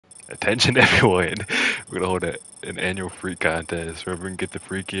Attention everyone. We're gonna hold an annual freak contest. Whoever can get the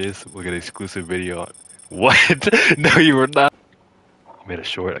freakiest, we'll get an exclusive video on. What? No, you were not. You made a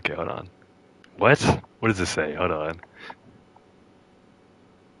short? Okay, hold on. What? What does this say? Hold on.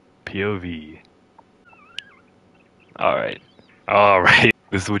 POV. Alright. Alright.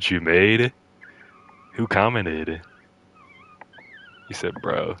 This is what you made? Who commented? You said,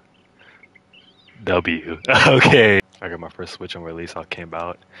 bro. W. Okay. I got my first Switch on release. I came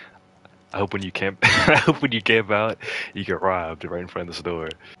out. I hope when you camp, I hope when you camp out, you get robbed right in front of the store.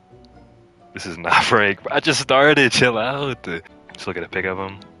 This is not Frank. I just started. Chill out. Just look at a pic of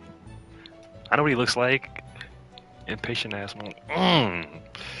him. I know what he looks like. Impatient asshole.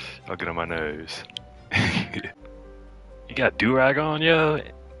 I'll get on my nose. You got do-rag on, yo?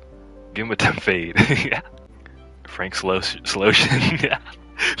 Give him a temp fade. Frank Slotion.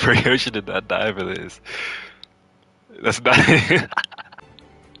 Frank Ocean did not die for this. That's not.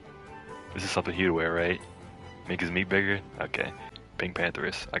 This is something he'd wear, right? Make his meat bigger? Okay. Pink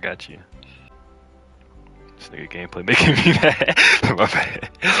Pantherist, I got you. This nigga gameplay making me mad. My bad.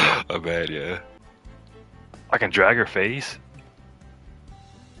 My bad, yeah. I can drag her face?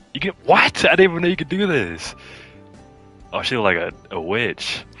 You can— what? I didn't even know you could do this. Oh, she look like a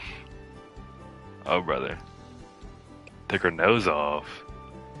witch. Oh, brother. Take her nose off.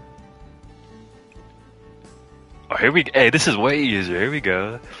 Oh, here we go. Hey, this is way easier. Here we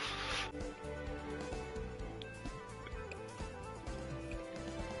go.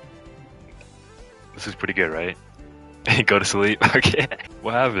 This is pretty good, right? Go to sleep. Okay.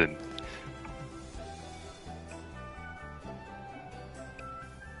 What happened?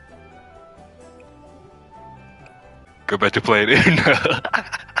 Go back to playing Uno.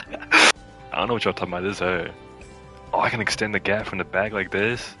 I don't know what y'all talking about. This her. Oh, I can extend the gap from the back like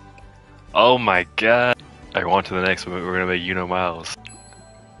this. Oh my god. Alright, on to the next one. We're gonna make Uno Miles.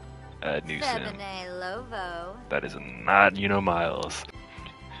 Add new sim. That is not Uno Miles.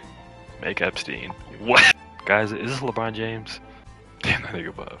 Make Epstein. What? Guys, is this LeBron James? Damn, that nigga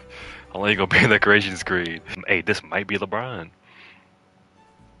above. How long you gonna be in that creation screen? Hey, this might be LeBron.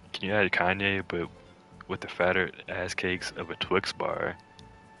 Can you add Kanye, but with the fatter ass cakes of a Twix bar?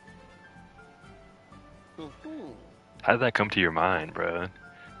 How did that come to your mind, bro?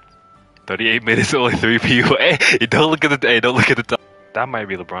 38 minutes, only 3 people. Hey, don't look at the— hey, don't look at the top. That might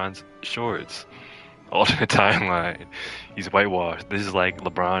be LeBron's shorts. Alternate timeline. He's whitewashed. This is like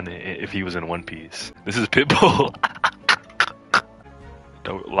LeBron if he was in One Piece. This is Pitbull.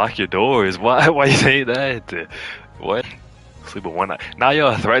 Don't lock your doors. Why you saying that? What? Sleep with one eye. Now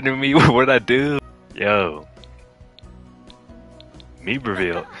y'all threatening me. What did I do? Yo. Meat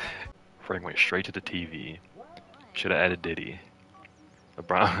reveal. Frank went straight to the TV. Should have added Diddy.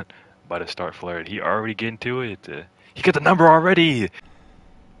 LeBron about to start flirting. He already getting to it. He got the number already.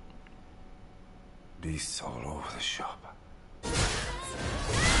 Beasts all over the shop.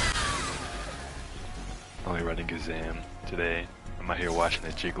 Only running exam today. I'm out here watching a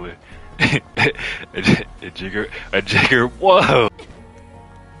jiggler. a jigger. Whoa!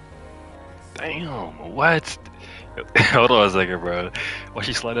 Damn, what? Hold on a second, bro. Why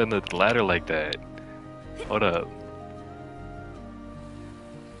she slide down the ladder like that? Hold up.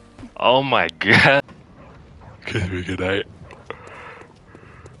 Oh my god. Good night.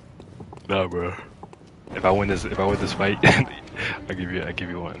 Nah, bro. If I win this fight, I give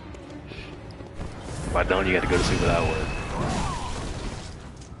you one. If I don't, you got to go to sleep without one.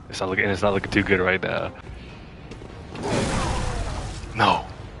 It's not looking too good right now. No.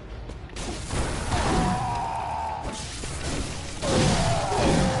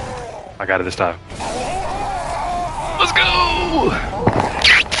 I got it this time. Let's go!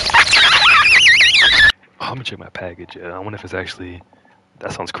 Oh, I'm gonna check my package. I wonder if it's actually—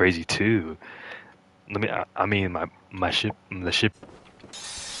 that sounds crazy too. Let me— I mean my ship— the ship.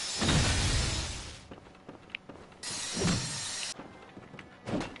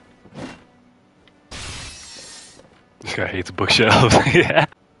 This guy hates bookshelves. Yeah.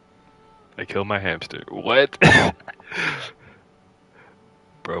 I killed my hamster. What?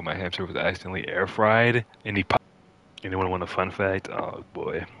 Bro, my hamster was accidentally air fried and he popped. Anyone want a fun fact? Oh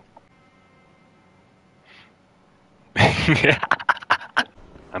boy.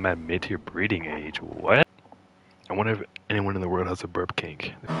 I'm at mid-tier breeding age. What? I wonder if anyone in the world has a burp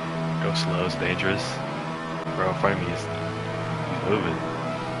kink. Go slow, it's dangerous. Bro, in front of me, he's moving.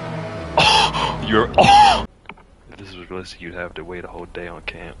 Oh! You're— oh! If this was realistic, you'd have to wait a whole day on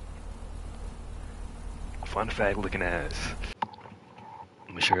camp. Fun fact looking ass.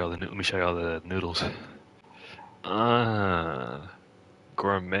 Let me show y'all the noodles.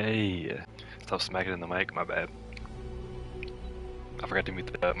 Gourmet. Stop smacking in the mic, my bad. I forgot to mute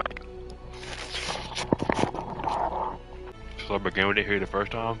the mic. So I began with it here the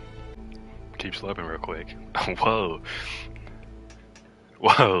first time. Keep slurping real quick. Whoa.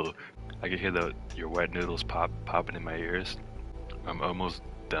 Whoa. I can hear your wet noodles popping in my ears. I'm almost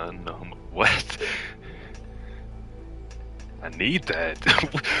done. What? I need that.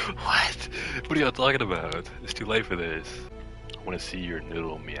 What? What are y'all talking about? It's too late for this. I want to see your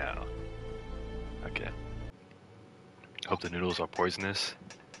noodle meow. Okay. Hope the noodles are poisonous.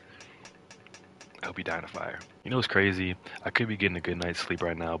 I hope you die in a fire. You know what's crazy? I could be getting a good night's sleep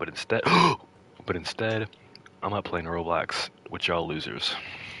right now, but instead, I'm not playing Roblox with y'all losers.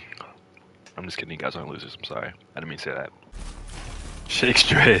 I'm just kidding. You guys aren't losers. I'm sorry. I didn't mean to say that. Shake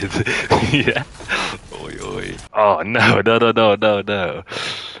dreads. Yeah. Oi, oi. Oh, no.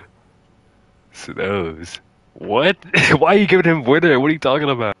 Snows. What? Why are you giving him winter? What are you talking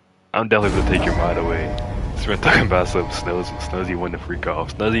about? I'm definitely gonna take your mind away. So we're talking about some Snowsy wanting to freak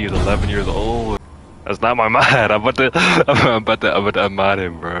off. Snowsy is 11 years old. That's not my mind. I'm about to unmod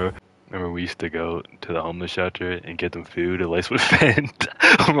him, bro. Remember we used to go to the homeless shelter and get them food at least with Fent?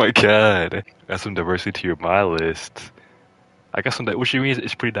 Oh my god. That's some diversity to your my list. I got some which means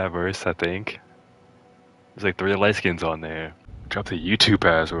it's pretty diverse, I think. There's like 3 light skins on there. Drop the YouTube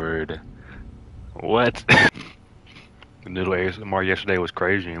password. What? The noodle ASMR yesterday was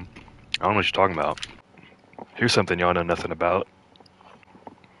crazy. I don't know what you're talking about. Here's something y'all know nothing about.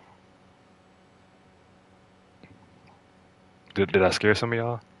 Did I scare some of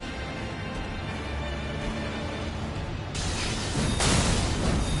y'all?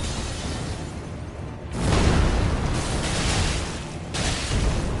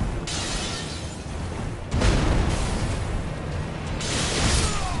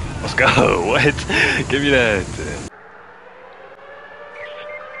 Let's go. What? Give me that.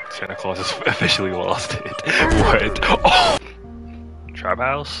 Santa Claus has officially lost it. What? Oh! Trap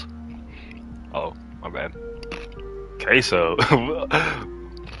house? Oh, my bad. Queso.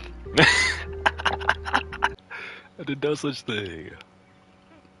 I did no such thing.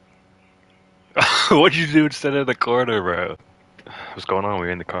 What'd you do instead of the corner, bro? What's going on? We're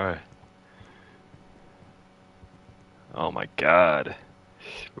in the car. Oh my god.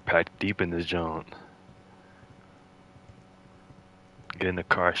 We're packed deep in this joint. Get in the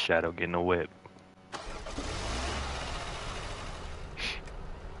car, Shadow. Get in the whip.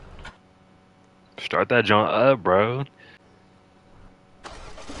 Start that joint up, bro.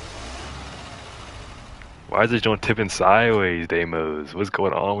 Why is this joint tipping sideways, Damos? What's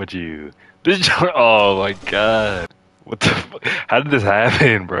going on with you? This joint. Oh my god. What the fuck? How did this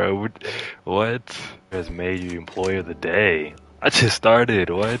happen, bro? What has made you employee of the day? I just started.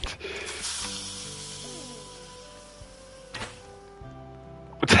 What?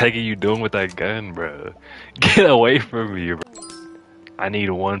 What the heck are you doing with that gun, bro? Get away from me, bro. I need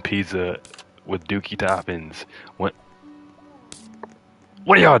 1 pizza with dookie toppings. What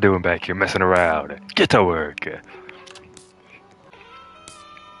are y'all doing back here messing around? Get to work.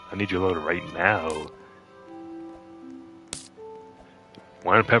 I need your load right now.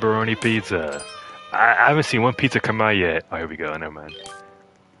 1 pepperoni pizza. I haven't seen 1 pizza come out yet. Oh, here we go. Never mind.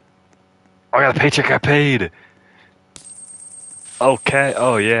 Oh, I got a paycheck. I paid. Okay.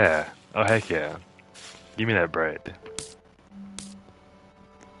 Oh, yeah. Oh, heck yeah. Give me that bread.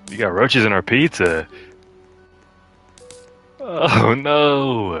 You got roaches in our pizza. Oh,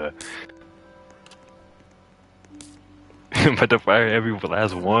 no. I'm about to fire every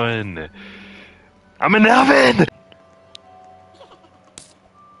last one. I'm in the oven!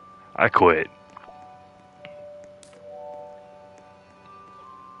 I quit.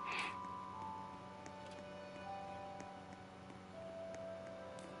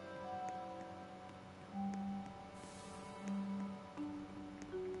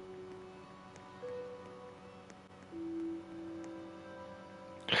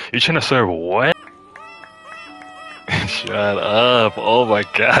 You're trying to serve what? Shut up. Oh my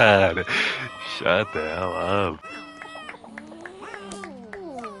god. Shut the hell up.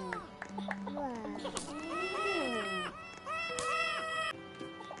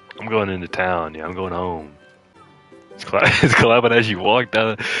 I'm going into town. Yeah, I'm going home. It's clapping as you walk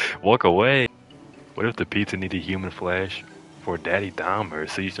away. What if the pizza needed human flesh for Daddy Dahmer?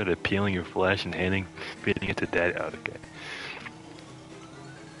 So you started peeling your flesh and feeding it to Daddy. Oh, okay.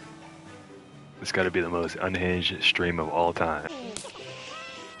 It's got to be the most unhinged stream of all time.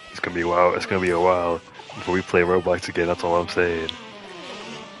 It's gonna be wild. It's gonna be a while before we play Roblox again. That's all I'm saying.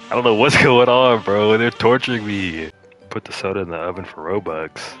 I don't know what's going on, bro. They're torturing me. Put the soda in the oven for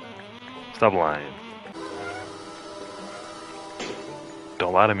Robux. Stop lying.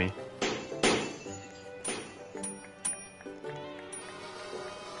 Don't lie to me.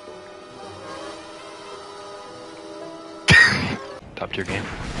 Top tier game.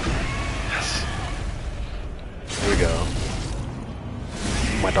 Yes. Here we go.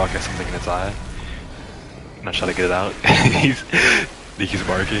 My dog has something in its eye. I'm not trying to get it out. he's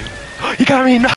barking. He got me! No!